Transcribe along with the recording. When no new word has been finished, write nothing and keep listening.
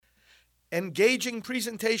Engaging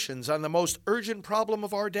presentations on the most urgent problem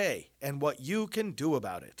of our day and what you can do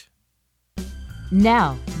about it.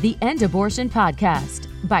 Now, the End Abortion Podcast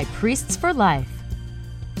by Priests for Life.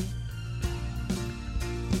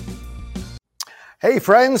 Hey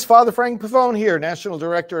friends, Father Frank Pavone here, National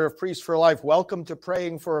Director of Priests for Life. Welcome to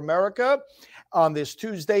Praying for America on this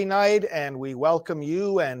Tuesday night, and we welcome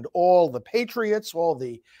you and all the patriots, all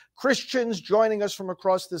the Christians joining us from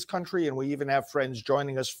across this country, and we even have friends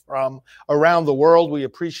joining us from around the world. We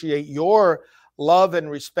appreciate your love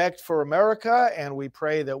and respect for America, and we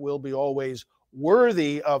pray that we'll be always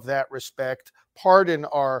worthy of that respect. Pardon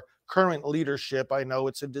our current leadership. I know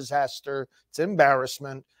it's a disaster, it's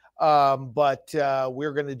embarrassment. But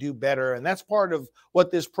we're going to do better. And that's part of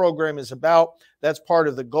what this program is about. That's part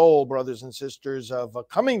of the goal, brothers and sisters, of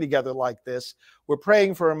coming together like this. We're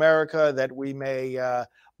praying for America that we may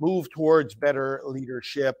move towards better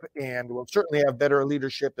leadership, and we'll certainly have better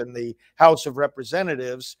leadership in the House of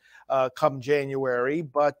Representatives come January.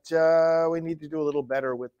 But we need to do a little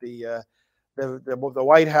better with the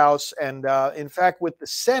White House. And in fact, with the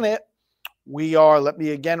Senate, we are, let me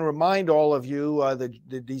again remind all of you,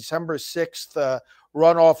 the December 6th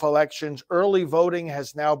runoff elections, early voting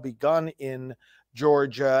has now begun in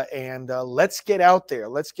Georgia, and let's get out there.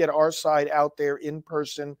 Let's get our side out there in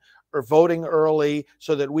person or voting early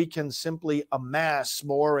so that we can simply amass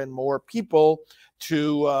more and more people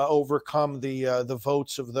to overcome the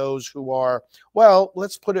votes of those who are, well,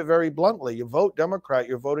 let's put it very bluntly. You vote Democrat,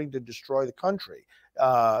 you're voting to destroy the country.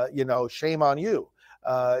 Shame on you.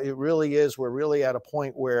 It really is. We're really at a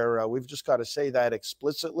point where we've just got to say that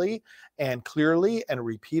explicitly and clearly and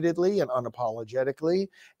repeatedly and unapologetically,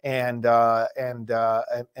 and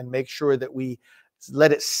make sure that we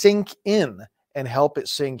let it sink in and help it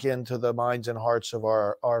sink into the minds and hearts of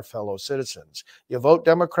our fellow citizens. You vote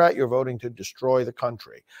Democrat, you're voting to destroy the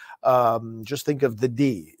country. Just think of the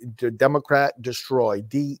D, Democrat, destroy,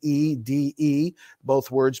 D-E. Both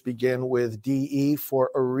words begin with D-E for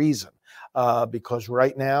a reason. Because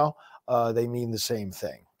right now they mean the same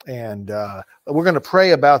thing. And we're going to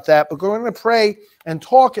pray about that, but we're going to pray and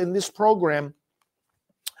talk in this program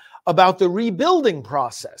about the rebuilding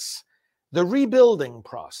process. The rebuilding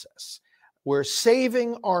process. We're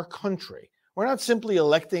saving our country. We're not simply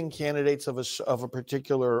electing candidates of a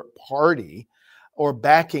particular party or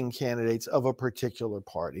backing candidates of a particular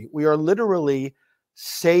party. We are literally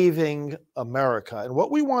saving America. And what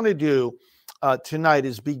we want to do tonight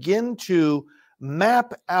is begin to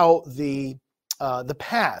map out the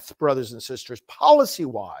path, brothers and sisters,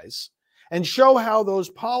 policy-wise, and show how those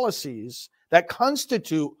policies that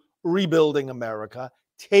constitute rebuilding America,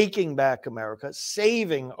 taking back America,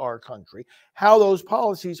 saving our country, how those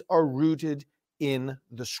policies are rooted in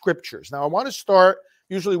the scriptures. Now, I want to start,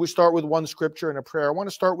 usually we start with one scripture and a prayer. I want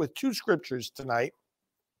to start with two scriptures tonight,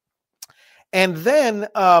 and then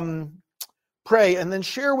pray, and then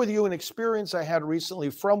share with you an experience I had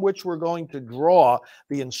recently from which we're going to draw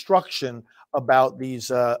the instruction about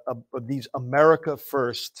these America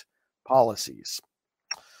First policies.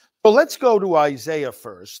 So let's go to Isaiah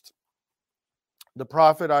first. The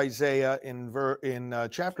prophet Isaiah in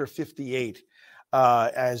chapter 58,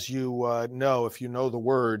 as you know, if you know the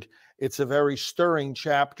word, it's a very stirring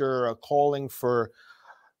chapter, calling for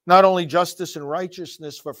not only justice and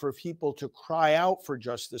righteousness, but for people to cry out for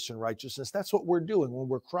justice and righteousness. That's what we're doing when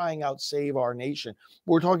we're crying out, save our nation.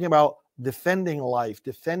 We're talking about defending life,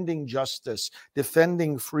 defending justice,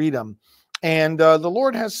 defending freedom. And the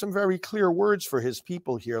Lord has some very clear words for his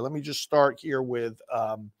people here. Let me just start here with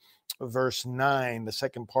verse 9, the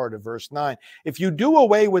second part of verse 9. If you do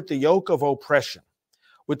away with the yoke of oppression,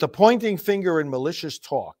 with the pointing finger and malicious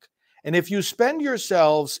talk, and if you spend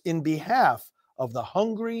yourselves in behalf of the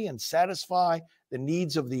hungry and satisfy the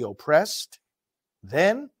needs of the oppressed,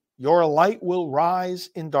 then your light will rise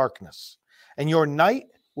in darkness, and your night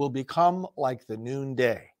will become like the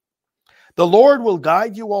noonday. The Lord will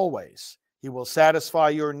guide you always. He will satisfy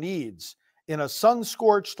your needs in a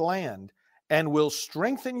sun-scorched land and will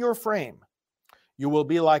strengthen your frame. You will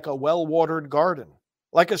be like a well-watered garden,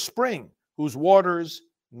 like a spring whose waters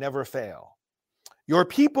never fail. Your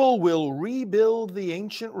people will rebuild the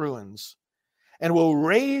ancient ruins and will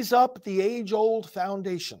raise up the age-old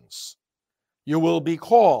foundations. You will be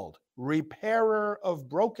called repairer of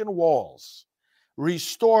broken walls,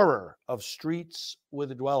 restorer of streets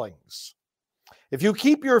with dwellings. If you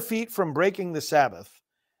keep your feet from breaking the Sabbath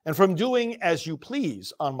and from doing as you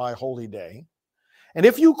please on my holy day, and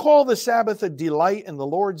if you call the Sabbath a delight and the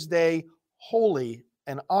Lord's day holy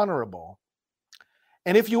and honorable,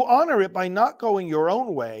 and if you honor it by not going your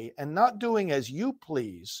own way and not doing as you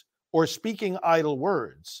please or speaking idle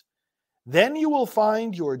words, Then you will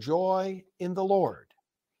find your joy in the Lord.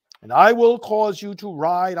 And I will cause you to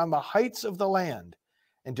ride on the heights of the land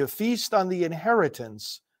and to feast on the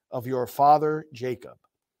inheritance of your father Jacob.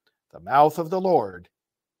 The mouth of the Lord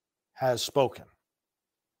has spoken.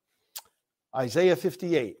 Isaiah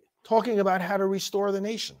 58, talking about how to restore the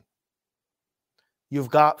nation. You've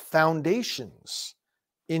got foundations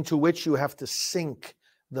into which you have to sink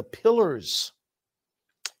the pillars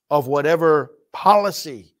of whatever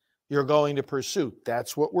policy you're going to pursue.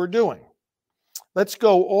 That's what we're doing. Let's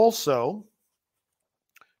go also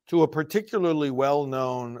to a particularly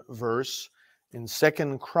well-known verse in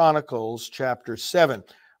 2 Chronicles chapter 7.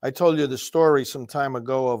 I told you the story some time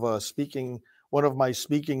ago of one of my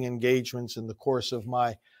speaking engagements in the course of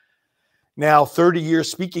my now 30-year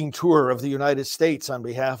speaking tour of the United States on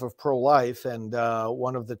behalf of pro-life. And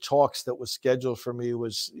one of the talks that was scheduled for me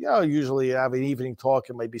was, usually I have an evening talk.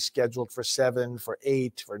 It might be scheduled for 7, for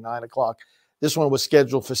 8, for 9 o'clock. This one was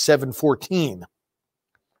scheduled for 7:14.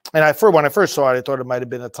 And when I first saw it, I thought it might have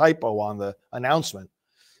been a typo on the announcement.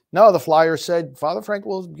 No, the flyer said, Father Frank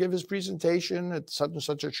will give his presentation at such and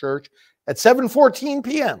such a church at 7:14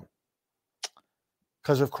 p.m.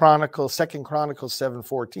 because of 2 Chronicles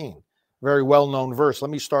 7:14. Very well-known verse.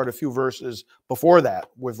 Let me start a few verses before that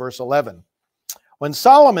with verse 11. When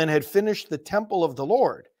Solomon had finished the temple of the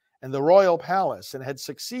Lord and the royal palace and had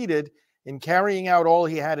succeeded in carrying out all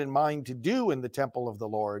he had in mind to do in the temple of the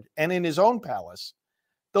Lord and in his own palace,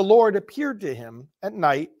 the Lord appeared to him at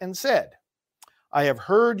night and said, I have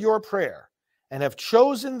heard your prayer and have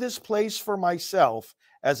chosen this place for myself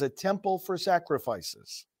as a temple for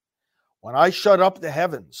sacrifices. When I shut up the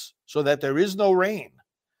heavens so that there is no rain,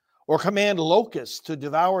 or command locusts to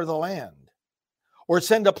devour the land, or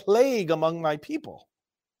send a plague among my people,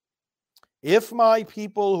 if my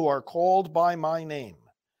people who are called by my name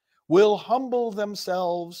will humble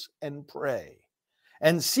themselves and pray,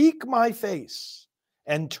 and seek my face,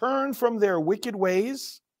 and turn from their wicked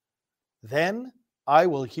ways, then I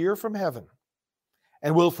will hear from heaven,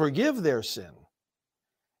 and will forgive their sin,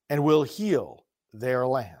 and will heal their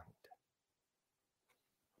land.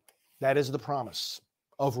 That is the promise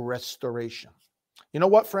of restoration. You know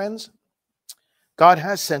what, friends? God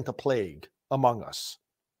has sent a plague among us.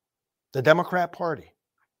 The Democrat Party,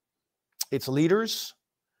 its leaders,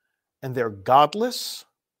 and their godless,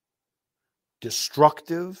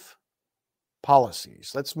 destructive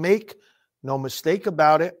policies. Let's make no mistake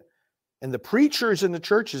about it. And the preachers in the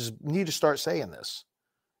churches need to start saying this.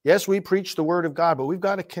 Yes, we preach the word of God, but we've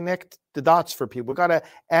got to connect the dots for people. We've got to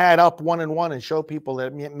add up 1 and 1 and show people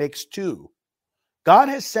that it makes 2. God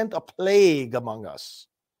has sent a plague among us,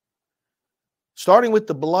 starting with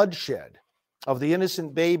the bloodshed of the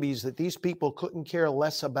innocent babies that these people couldn't care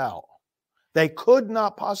less about. They could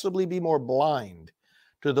not possibly be more blind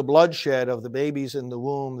to the bloodshed of the babies in the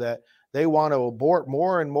womb that they want to abort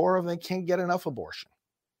more and more of, they can't get enough abortion.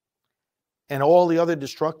 And all the other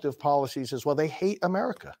destructive policies as well. They hate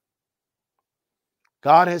America.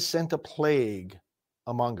 God has sent a plague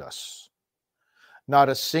among us. Not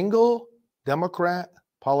a single Democrat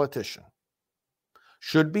politician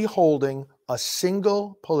should be holding a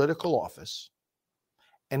single political office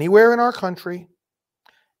anywhere in our country,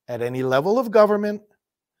 at any level of government,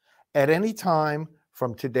 at any time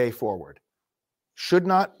from today forward. Should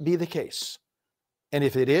not be the case. And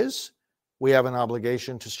if it is, we have an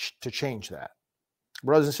obligation to change that.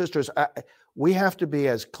 Brothers and sisters, we have to be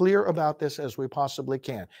as clear about this as we possibly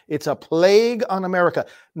can. It's a plague on America.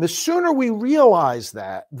 And the sooner we realize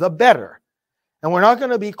that, the better. And we're not going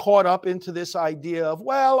to be caught up into this idea of,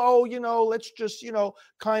 let's just,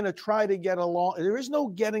 kind of try to get along. There is no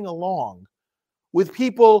getting along with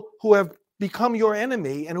people who have become your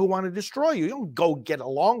enemy and who want to destroy you. You don't go get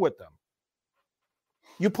along with them.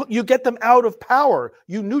 You get them out of power.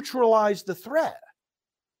 You neutralize the threat.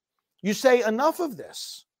 You say, enough of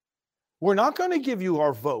this. We're not going to give you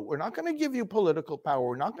our vote. We're not going to give you political power.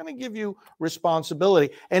 We're not going to give you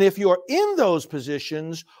responsibility. And if you're in those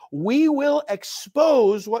positions, we will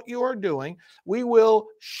expose what you are doing. We will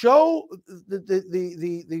show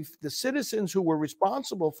the citizens who were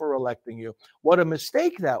responsible for electing you what a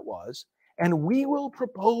mistake that was. And we will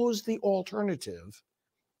propose the alternative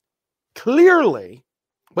clearly.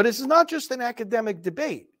 But this is not just an academic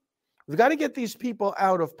debate. We've got to get these people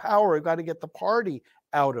out of power. We've got to get the party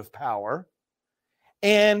out of power.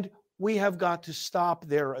 And we have got to stop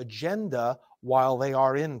their agenda while they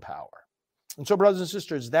are in power. And so, brothers and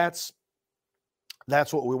sisters, that's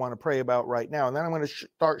That's what we want to pray about right now. And then I'm going to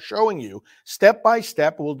start showing you step by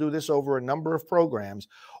step. We'll do this over a number of programs,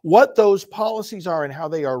 what those policies are and how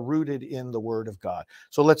they are rooted in the Word of God.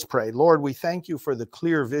 So let's pray. Lord, we thank you for the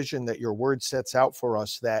clear vision that your Word sets out for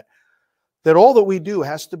us, that all that we do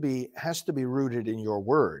has to be rooted in your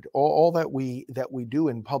Word. All that we do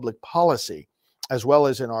in public policy, as well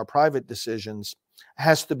as in our private decisions,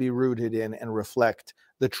 has to be rooted in and reflect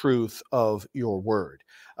the truth of your Word.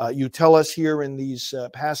 You tell us here in these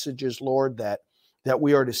passages, Lord, that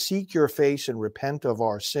we are to seek your face and repent of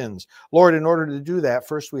our sins. Lord, in order to do that,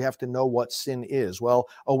 first we have to know what sin is. Well,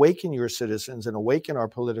 awaken your citizens and awaken our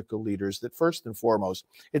political leaders that first and foremost,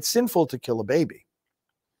 it's sinful to kill a baby.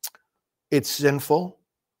 It's sinful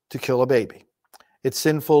to kill a baby. It's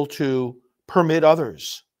sinful to permit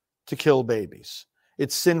others to kill babies.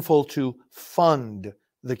 It's sinful to fund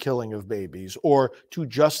the killing of babies or to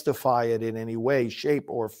justify it in any way, shape,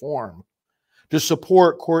 or form, to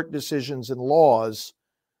support court decisions and laws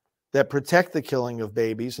that protect the killing of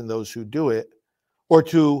babies and those who do it, or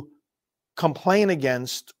to complain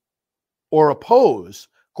against or oppose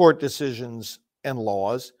court decisions and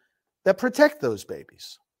laws that protect those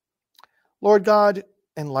babies. Lord God,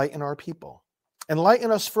 enlighten our people.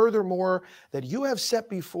 Enlighten us furthermore that you have set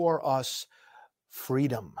before us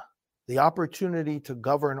freedom, the opportunity to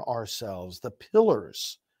govern ourselves, the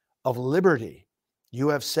pillars of liberty you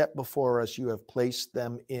have set before us. You have placed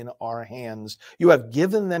them in our hands. You have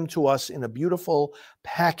given them to us in a beautiful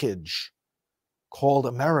package called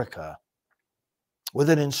America, with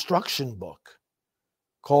an instruction book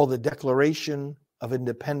called the Declaration of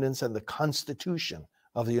Independence and the Constitution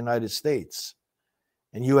of the United States.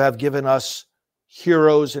 And you have given us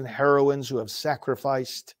heroes and heroines who have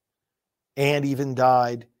sacrificed and even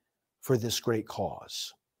died for this great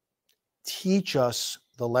cause. Teach us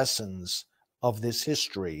the lessons of this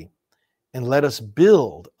history and let us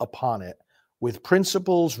build upon it with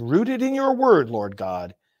principles rooted in your word, Lord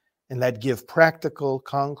God, and that give practical,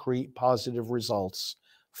 concrete, positive results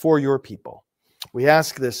for your people. We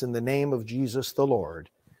ask this in the name of Jesus the Lord.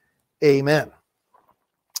 Amen.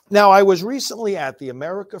 Now, I was recently at the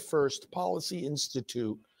America First Policy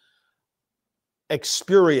Institute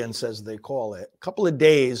experience, as they call it, a couple of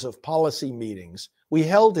days of policy meetings. We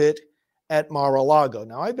held it at Mar-a-Lago.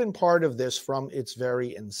 Now, I've been part of this from its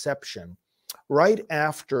very inception. Right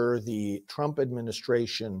after the Trump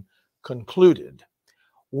administration concluded,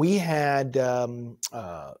 we had a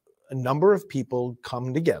number of people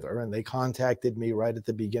come together, and they contacted me right at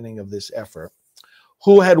the beginning of this effort,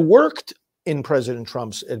 who had worked in President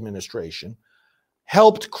Trump's administration,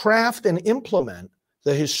 helped craft and implement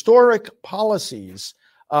the historic policies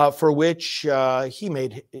because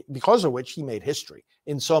of which he made history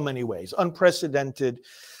in so many ways. Unprecedented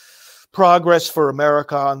progress for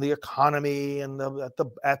America on the economy and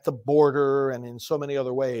at the border and in so many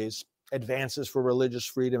other ways. Advances for religious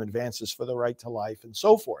freedom, advances for the right to life, and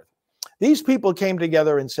so forth. These people came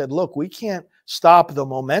together and said, look, we can't stop the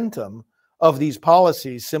momentum of these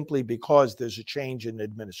policies simply because there's a change in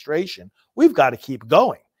administration. We've got to keep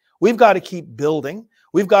going. We've got to keep building.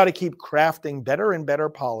 We've got to keep crafting better and better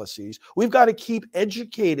policies. We've got to keep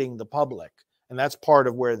educating the public. And that's part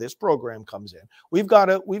of where this program comes in. We've got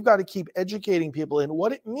to keep educating people in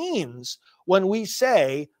what it means when we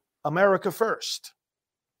say America first,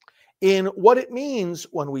 in what it means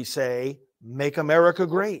when we say make America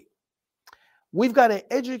great. We've got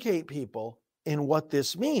to educate people in what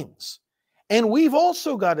this means. And we've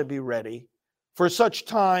also got to be ready for such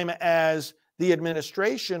time as the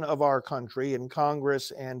administration of our country in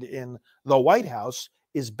Congress and in the White House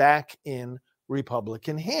is back in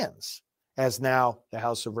Republican hands, as now the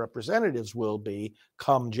House of Representatives will be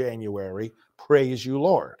come January. Praise you,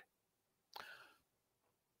 Lord.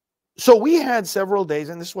 So we had several days,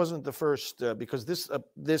 and this wasn't the first, because this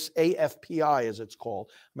AFPI, as it's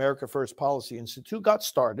called, America First Policy Institute, got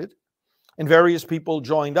started, and various people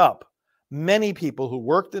joined up. Many people who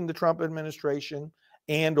worked in the Trump administration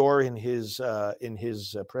and or in his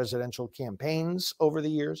presidential campaigns over the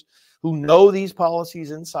years, who know these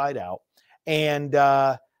policies inside out, and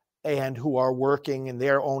who are working in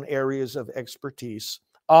their own areas of expertise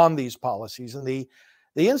on these policies. And the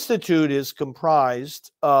Institute is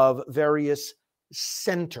comprised of various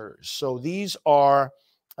centers. So these are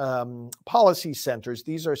policy centers.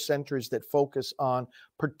 These are centers that focus on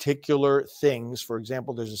particular things. For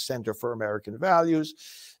example, there's a Center for American Values.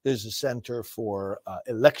 There's a Center for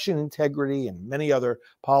Election Integrity and many other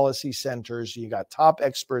policy centers. You got top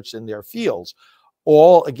experts in their fields,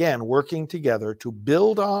 all, again, working together to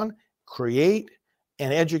build on, create,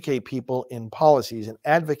 and educate people in policies and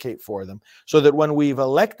advocate for them so that when we've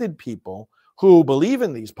elected people who believe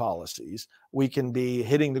in these policies, we can be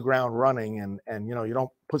hitting the ground running, and you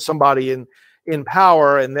don't put somebody in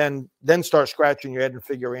power and then start scratching your head and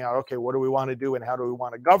figuring out, okay, what do we want to do and how do we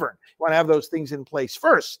want to govern? You want to have those things in place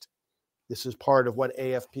first. This is part of what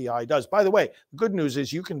AFPI does. By the way, the good news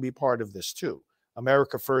is you can be part of this too.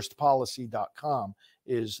 AmericaFirstPolicy.com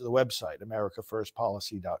is the website,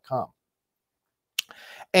 AmericaFirstPolicy.com.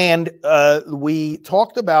 And we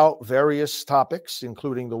talked about various topics,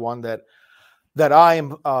 including the one that I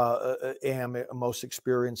am most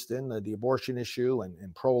experienced in, the abortion issue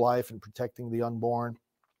and pro-life and protecting the unborn,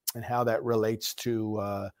 and how that relates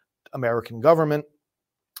to American government.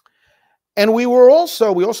 And we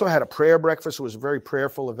also had a prayer breakfast. It was a very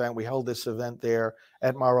prayerful event. We held this event there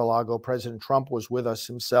at Mar-a-Lago. President Trump was with us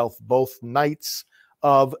himself both nights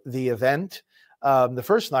of the event. The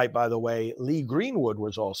first night, by the way, Lee Greenwood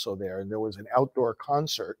was also there, and there was an outdoor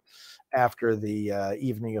concert after the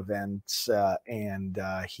evening events, and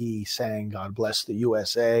he sang "God Bless the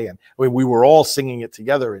USA," and we were all singing it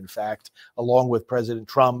together, in fact, along with President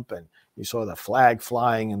Trump, and you saw the flag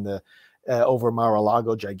flying in the over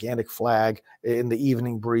Mar-a-Lago, gigantic flag in the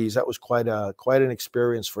evening breeze. That was quite an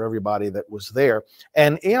experience for everybody that was there.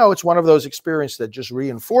 And it's one of those experiences that just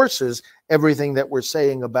reinforces everything that we're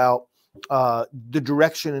saying about the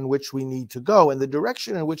direction in which we need to go. And the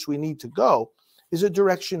direction in which we need to go is a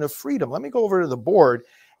direction of freedom. Let me go over to the board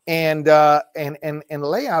and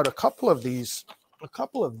lay out a couple of these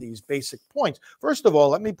basic points. First of all,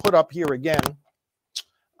 let me put up here again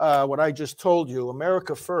what I just told you.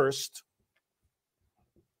 America First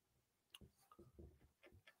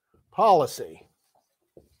Policy.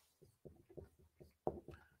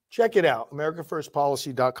 Check it out,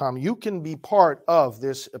 AmericaFirstPolicy.com. You can be part of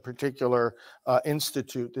this particular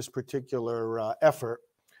institute, this particular effort.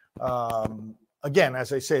 Again,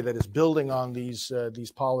 as I say, that is building on these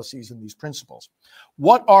policies and these principles.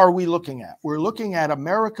 What are we looking at? We're looking at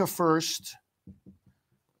America First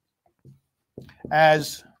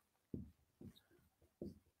as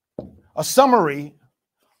a summary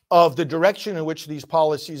of the direction in which these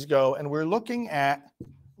policies go, and we're looking at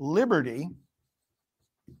liberty,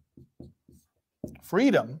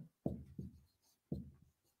 freedom,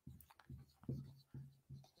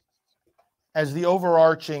 as the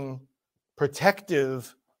overarching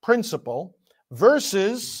protective principle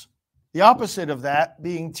versus the opposite of that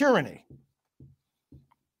being tyranny.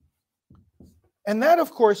 And that, of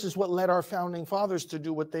course, is what led our founding fathers to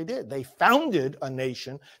do what they did. They founded a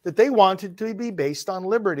nation that they wanted to be based on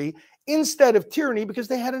liberty instead of tyranny because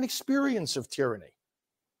they had an experience of tyranny.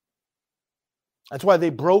 That's why they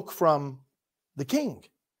broke from the king,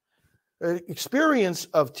 an experience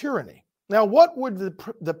of tyranny. Now, what would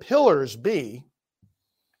the pillars be?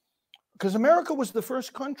 Because America was the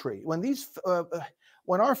first country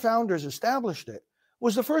when our founders established it,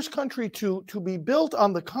 was the first country to be built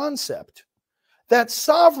on the concept that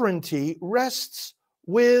sovereignty rests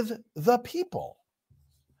with the people.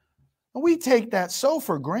 And we take that so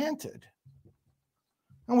for granted.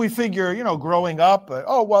 And we figure, growing up,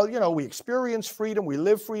 we experience freedom, we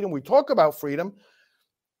live freedom, we talk about freedom.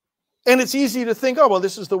 And it's easy to think,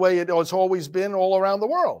 this is the way it's always been all around the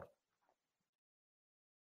world.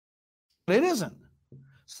 But it isn't.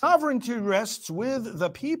 Sovereignty rests with the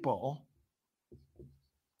people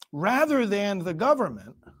rather than the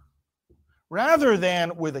government, rather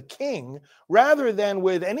than with a king, rather than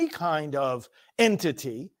with any kind of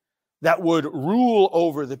entity that would rule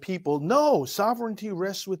over the people. No, sovereignty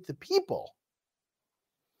rests with the people.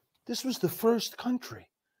 This was the first country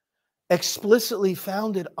explicitly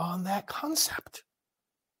founded on that concept.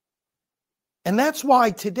 And that's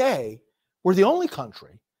why today we're the only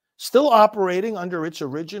country still operating under its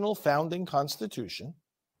original founding constitution,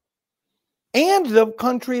 and the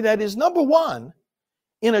country that is number one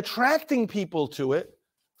in attracting people to it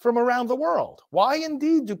from around the world. Why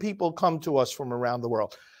indeed do people come to us from around the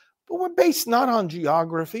world? But we're based not on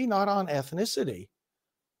geography, not on ethnicity,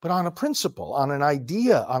 but on a principle, on an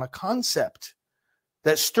idea, on a concept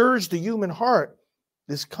that stirs the human heart.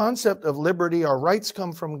 This concept of liberty, our rights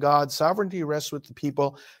come from God, sovereignty rests with the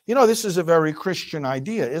people. This is a very Christian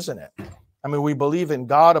idea, isn't it? I mean, we believe in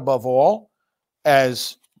God above all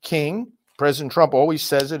as king. President Trump always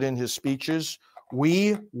says it in his speeches.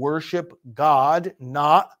 We worship God,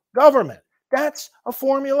 not government. That's a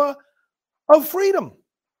formula of freedom.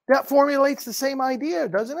 That formulates the same idea,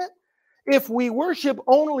 doesn't it? If we worship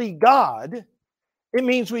only God, it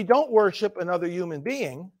means we don't worship another human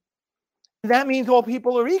being. That means all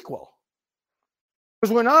people are equal.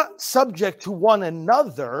 Because we're not subject to one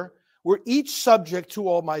another. We're each subject to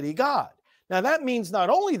Almighty God. Now, that means not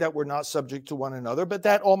only that we're not subject to one another, but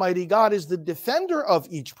that Almighty God is the defender of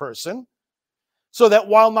each person, so that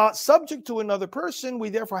while not subject to another person, we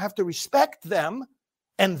therefore have to respect them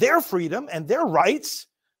and their freedom and their rights,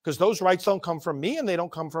 because those rights don't come from me, and they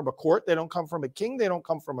don't come from a court, they don't come from a king, they don't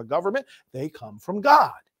come from a government, they come from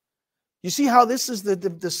God. You see how this is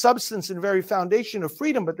the substance and very foundation of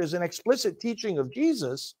freedom, but there's an explicit teaching of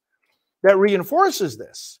Jesus that reinforces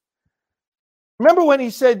this. Remember when he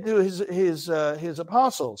said to his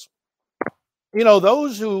apostles, you know,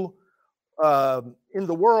 those who in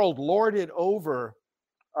the world lord it over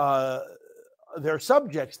their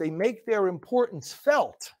subjects, they make their importance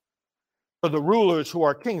felt for the rulers who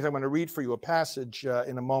are kings. I'm going to read for you a passage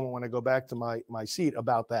in a moment when I go back to my seat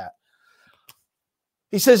about that.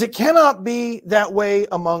 He says, it cannot be that way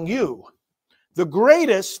among you. The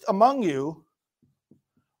greatest among you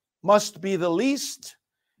must be the least,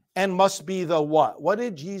 and must be the what? What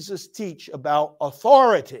did Jesus teach about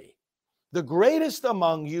authority? The greatest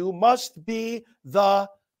among you must be the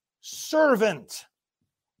servant.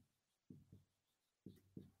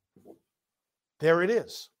 There it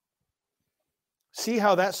is. See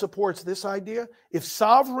how that supports this idea? If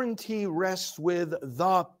sovereignty rests with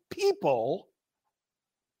the people,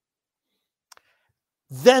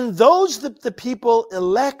 then those that the people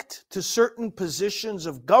elect to certain positions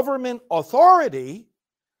of government authority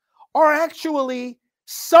are actually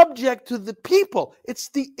subject to the people.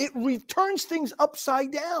 It returns things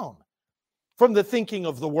upside down from the thinking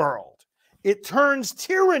of the world. It turns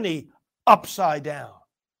tyranny upside down.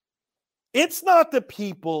 It's not the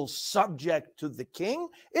people subject to the king.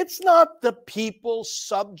 It's not the people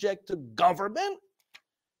subject to government.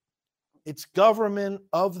 It's government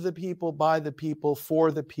of the people, by the people, for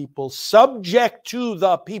the people, subject to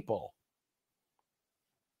the people.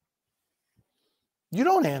 You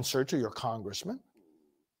don't answer to your congressman.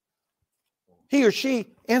 He or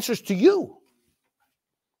she answers to you.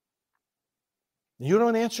 You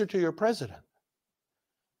don't answer to your president.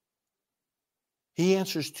 He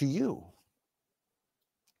answers to you.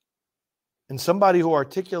 And somebody who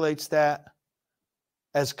articulates that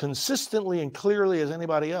as consistently and clearly as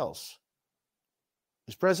anybody else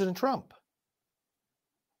is President Trump.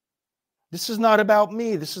 This is not about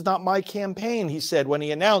me. This is not my campaign, he said when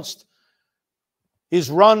he announced his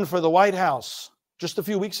run for the White House just a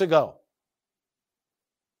few weeks ago.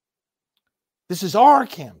 This is our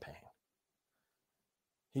campaign.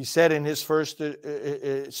 He said in his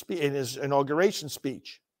in his inauguration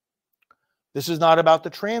speech, this is not about the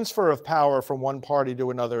transfer of power from one party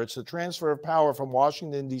to another. It's the transfer of power from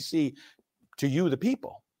Washington, D.C. to you, the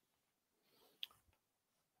people.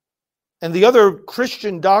 And the other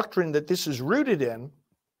Christian doctrine that this is rooted in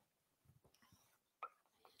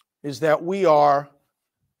is that we are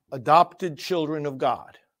adopted children of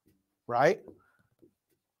God, right?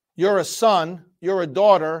 You're a son, you're a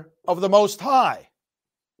daughter of the Most High.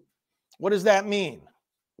 What does that mean?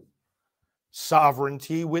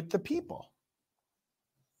 Sovereignty with the people.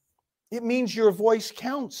 It means your voice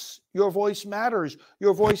counts. Your voice matters.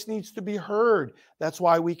 Your voice needs to be heard. That's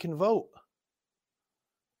why we can vote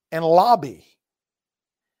and lobby.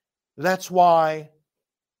 That's why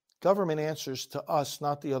government answers to us,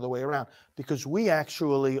 not the other way around, because we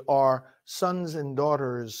actually are sons and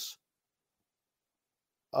daughters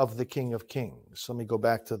of the King of Kings. Let me go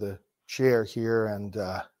back to the chair here and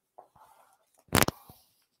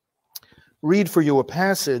read for you a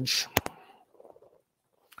passage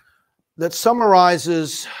that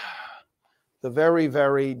summarizes the very,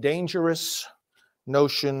 very dangerous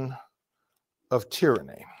notion of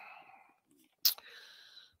tyranny.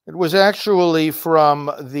 It was actually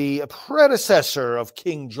from the predecessor of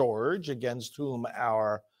King George, against whom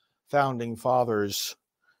our founding fathers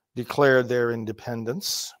declared their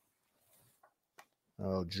independence.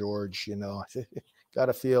 Oh, George, you know, got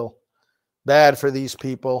to feel bad for these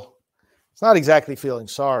people. It's not exactly feeling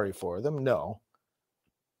sorry for them, no.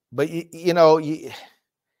 But, you know,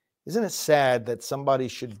 isn't it sad that somebody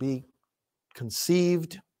should be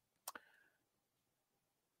conceived,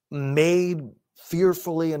 made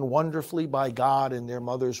fearfully and wonderfully by God in their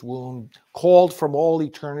mother's womb, called from all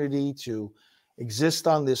eternity to exist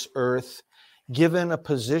on this earth, given a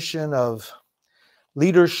position of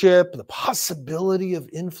leadership, the possibility of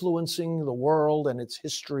influencing the world and its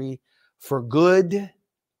history for good,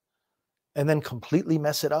 and then completely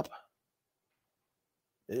mess it up?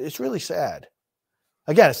 It's really sad.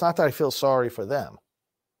 Again, it's not that I feel sorry for them.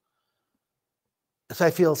 It's I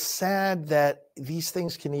feel sad that these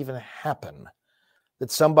things can even happen, that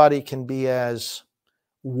somebody can be as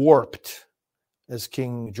warped as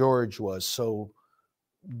King George was, so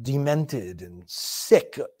demented and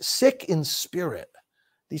sick in spirit.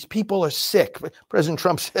 These people are sick. President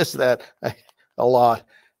Trump says that a lot,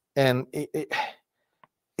 and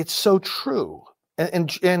it's so true. And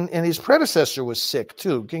his predecessor was sick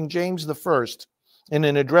too, King James I, in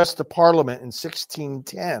an address to Parliament in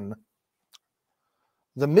 1610.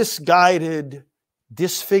 The misguided,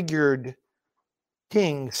 disfigured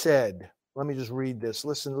king said, let me just read this.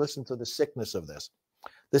 Listen to the sickness of this.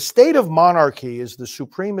 The state of monarchy is the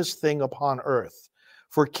supremest thing upon earth,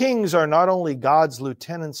 for kings are not only God's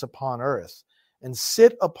lieutenants upon earth and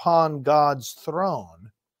sit upon God's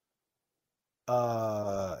throne.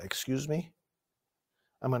 Excuse me?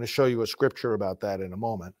 I'm going to show you a scripture about that in a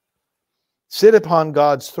moment. Sit upon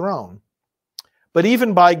God's throne, but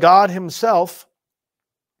even by God himself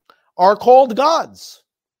are called gods.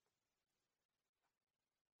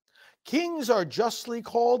 Kings are justly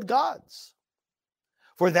called gods.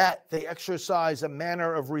 For that they exercise a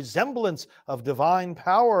manner of resemblance of divine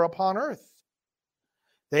power upon earth.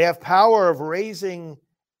 They have power of raising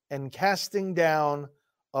and casting down,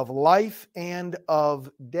 of life and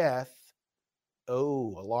of death.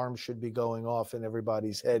 Oh, alarm should be going off in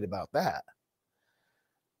everybody's head about that.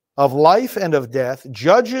 Of life and of death,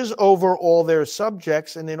 judges over all their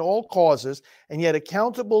subjects and in all causes, and yet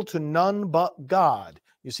accountable to none but God.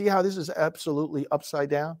 You see how this is absolutely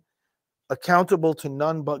upside down? Accountable to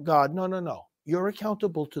none but God. No. You're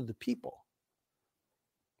accountable to the people,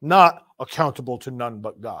 not accountable to none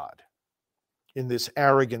but God, in this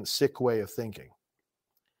arrogant, sick way of thinking.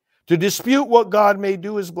 To dispute what God may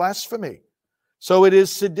do is blasphemy. So it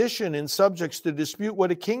is sedition in subjects to dispute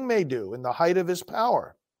what a king may do in the height of his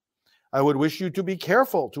power. I would wish you to be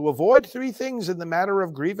careful to avoid three things in the matter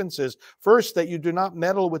of grievances. First, that you do not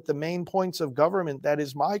meddle with the main points of government. That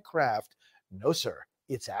is my craft. No, sir,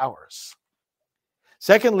 it's ours.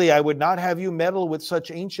 Secondly, I would not have you meddle with such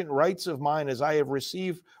ancient rights of mine as I have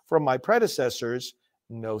received from my predecessors.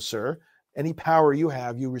 No, sir, any power you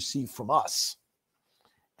have, you receive from us.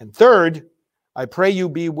 And third, I pray you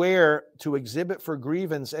beware to exhibit for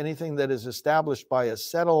grievance anything that is established by a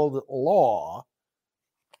settled law.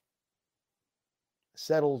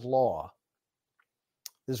 Settled law.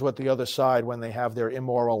 This is what the other side, when they have their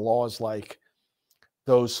immoral laws like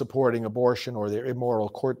those supporting abortion or their immoral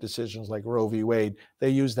court decisions like Roe v. Wade, they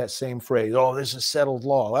use that same phrase. Oh, this is settled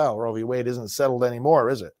law. Well, Roe v. Wade isn't settled anymore,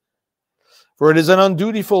 is it? For it is an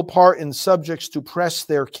undutiful part in subjects to press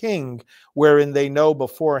their king, wherein they know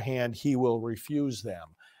beforehand he will refuse them.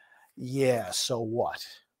 Yeah, so what?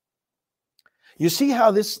 You see how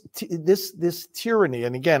this tyranny,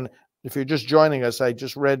 and again, if you're just joining us, I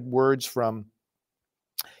just read words from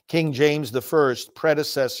King James I,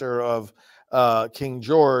 predecessor of King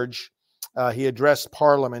George. He addressed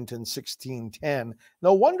Parliament in 1610.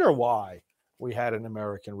 No wonder why we had an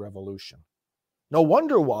American Revolution. No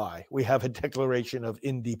wonder why we have a Declaration of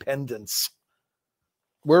Independence.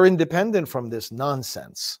 We're independent from this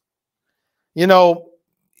nonsense. You know,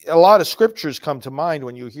 a lot of scriptures come to mind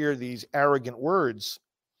when you hear these arrogant words.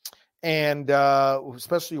 And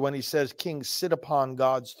especially when he says, kings sit upon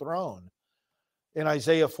God's throne. In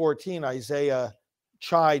Isaiah 14, Isaiah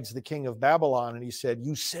chides the king of Babylon, and he said,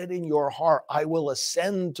 you said in your heart, I will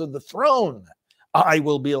ascend to the throne. I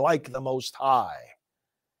will be like the Most High.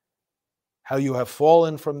 How you have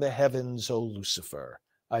fallen from the heavens, O Lucifer,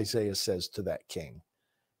 Isaiah says to that king.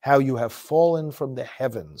 How you have fallen from the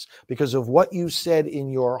heavens because of what you said in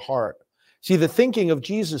your heart. See, the thinking of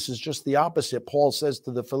Jesus is just the opposite. Paul says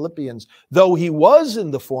to the Philippians, though he was in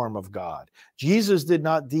the form of God, Jesus did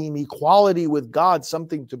not deem equality with God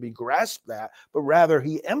something to be grasped at, but rather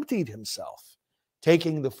he emptied himself,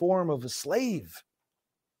 taking the form of a slave.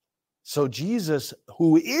 So Jesus,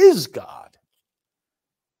 who is God,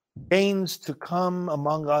 deigns to come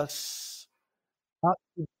among us, not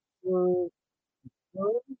to serve,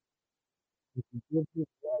 but to give his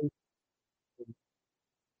life.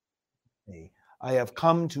 I have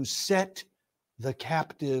come to set the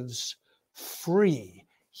captives free.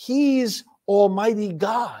 He's Almighty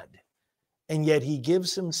God, and yet he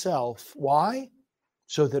gives himself. Why?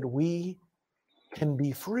 So that we can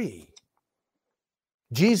be free.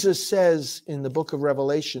 Jesus says in the book of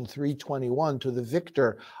Revelation 3:21, to the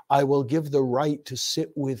victor, I will give the right to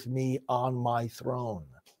sit with me on my throne.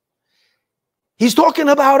 He's talking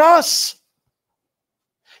about us.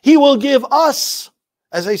 He will give us.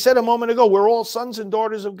 As I said a moment ago, we're all sons and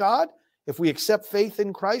daughters of God. If we accept faith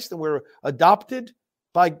in Christ and we're adopted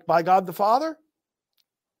by God the Father,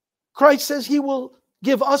 Christ says he will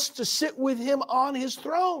give us to sit with him on his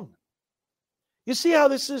throne. You see how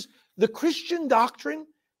this is? The Christian doctrine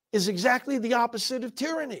is exactly the opposite of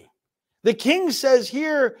tyranny. The king says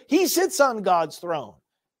here he sits on God's throne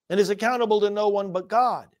and is accountable to no one but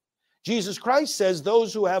God. Jesus Christ says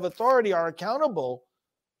those who have authority are accountable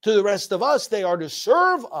to the rest of us. They are to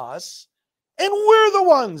serve us, and we're the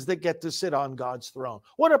ones that get to sit on God's throne.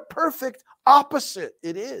 What a perfect opposite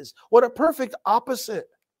it is. What a perfect opposite.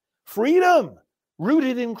 Freedom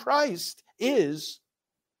rooted in Christ is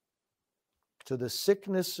to the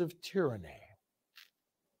sickness of tyranny.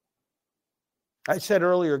 I said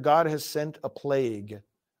earlier, God has sent a plague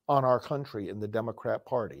on our country in the Democrat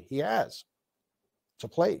Party. He has. It's a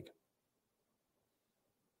plague.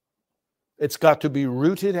 It's got to be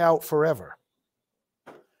rooted out forever.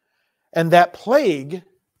 And that plague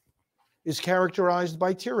is characterized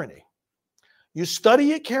by tyranny. You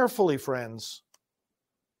study it carefully, friends.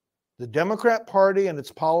 The Democrat Party and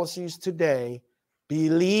its policies today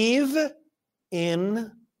believe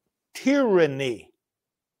in tyranny.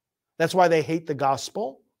 That's why they hate the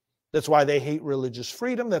gospel. That's why they hate religious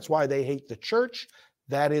freedom. That's why they hate the church.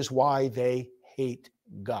 That is why they hate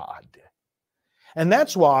God. And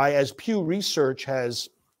that's why, as Pew Research has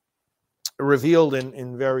revealed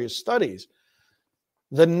in various studies,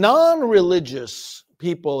 the non-religious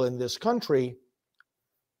people in this country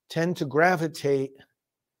tend to gravitate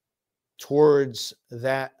towards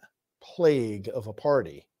that plague of a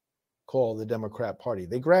party called the Democrat Party.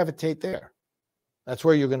 They gravitate there. That's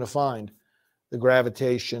where you're going to find the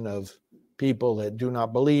gravitation of people that do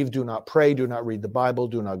not believe, do not pray, do not read the Bible,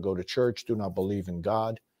 do not go to church, do not believe in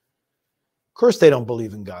God. Of course, they don't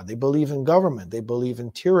believe in God. They believe in government. They believe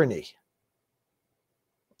in tyranny.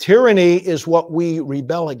 Tyranny is what we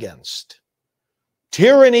rebel against.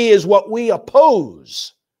 Tyranny is what we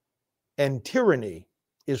oppose. And tyranny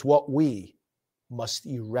is what we must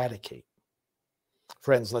eradicate.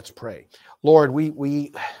 Friends, let's pray. Lord,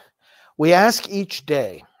 we ask each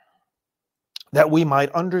day that we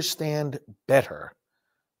might understand better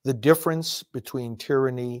the difference between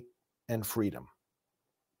tyranny and freedom.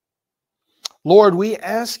 Lord, we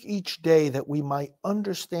ask each day that we might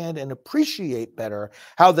understand and appreciate better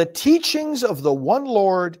how the teachings of the one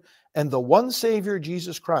Lord and the one Savior,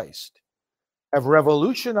 Jesus Christ, have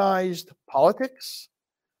revolutionized politics,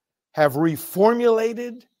 have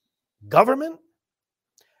reformulated government,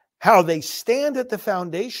 how they stand at the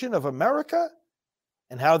foundation of America,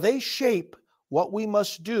 and how they shape what we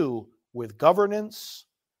must do with governance,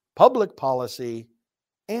 public policy,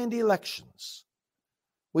 and elections.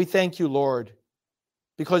 We thank you, Lord,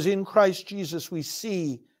 because in Christ Jesus we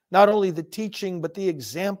see not only the teaching, but the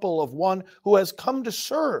example of one who has come to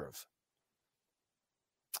serve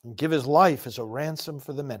and give his life as a ransom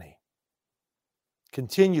for the many.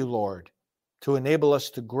 Continue, Lord, to enable us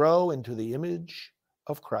to grow into the image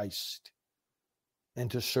of Christ and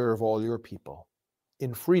to serve all your people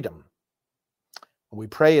in freedom. And we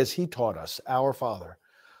pray as he taught us, Our Father,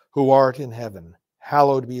 who art in heaven,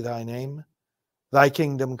 hallowed be thy name. Thy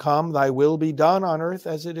kingdom come, thy will be done on earth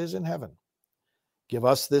as it is in heaven. Give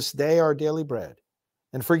us this day our daily bread,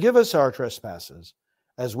 and forgive us our trespasses,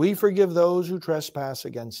 as we forgive those who trespass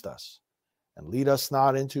against us. And lead us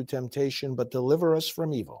not into temptation, but deliver us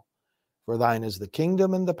from evil. For thine is the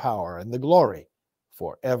kingdom and the power and the glory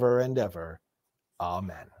forever and ever.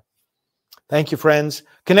 Amen. Thank you, friends.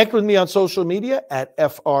 Connect with me on social media at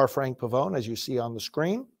FR Frank Pavone, as you see on the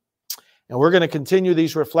screen. And we're going to continue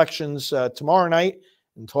these reflections tomorrow night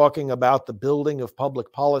and talking about the building of public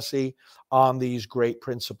policy on these great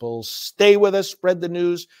principles. Stay with us. Spread the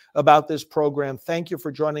news about this program. Thank you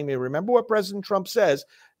for joining me. Remember what President Trump says.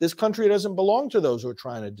 This country doesn't belong to those who are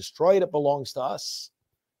trying to destroy it. It belongs to us.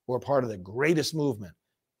 We're part of the greatest movement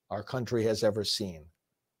our country has ever seen.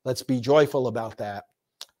 Let's be joyful about that.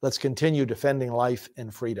 Let's continue defending life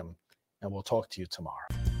and freedom. And we'll talk to you tomorrow.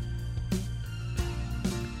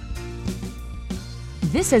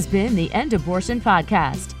 This has been the End Abortion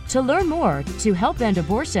Podcast. To learn more, to help end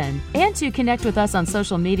abortion, and to connect with us on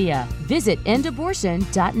social media, visit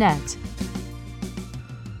endabortion.net.